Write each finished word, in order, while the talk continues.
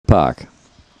Angle-Park.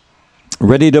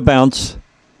 Ready to bounce.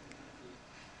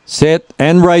 Set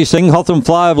and racing. Hotham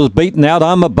Flyer was beaten out.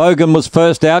 I'm a Bogan was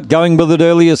first out. Going with it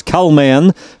early is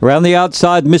Cullman. Around the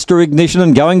outside, Mr. Ignition,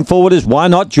 and going forward is Why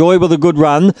Not Joy with a good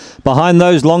run. Behind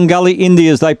those, Long Gully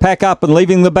Indias. They pack up and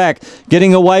leaving the back.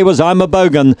 Getting away was I'm a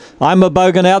Bogan. I'm a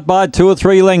Bogan out by 2 or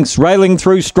 3 lengths. Railing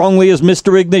through strongly is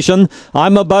Mr. Ignition.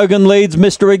 I'm a Bogan leads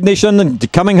Mr. Ignition.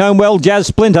 And coming home well, Jazz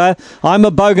Splinter. I'm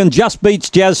a Bogan just beats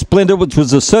Jazz Splinter, which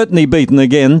was a certainty beaten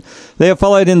again. They're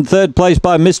followed in third place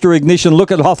by Mr. Ignition.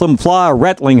 Look at Hotham Flyer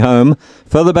rattling home.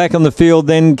 Further back on the field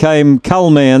then came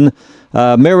Cullman,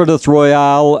 Meredith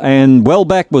Royale, and well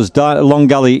back was Long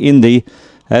Gully Indy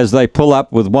as they pull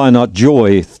up with Why Not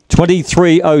Joy.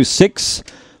 23:06.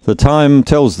 The time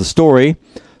tells the story.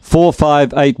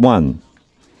 4581.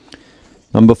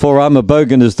 Number 4, I'm a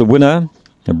Bogan is the winner.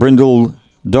 A Brindle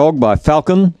Dog by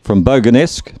Falcon from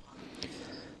Boganesque.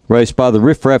 Raced by the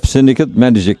Riff Raff Syndicate,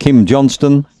 manager Kim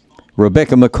Johnston.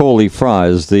 Rebecca McCauley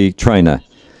Fries, the trainer.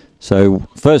 So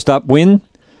first up win,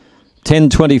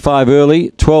 10.25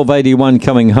 early, 12.81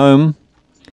 coming home.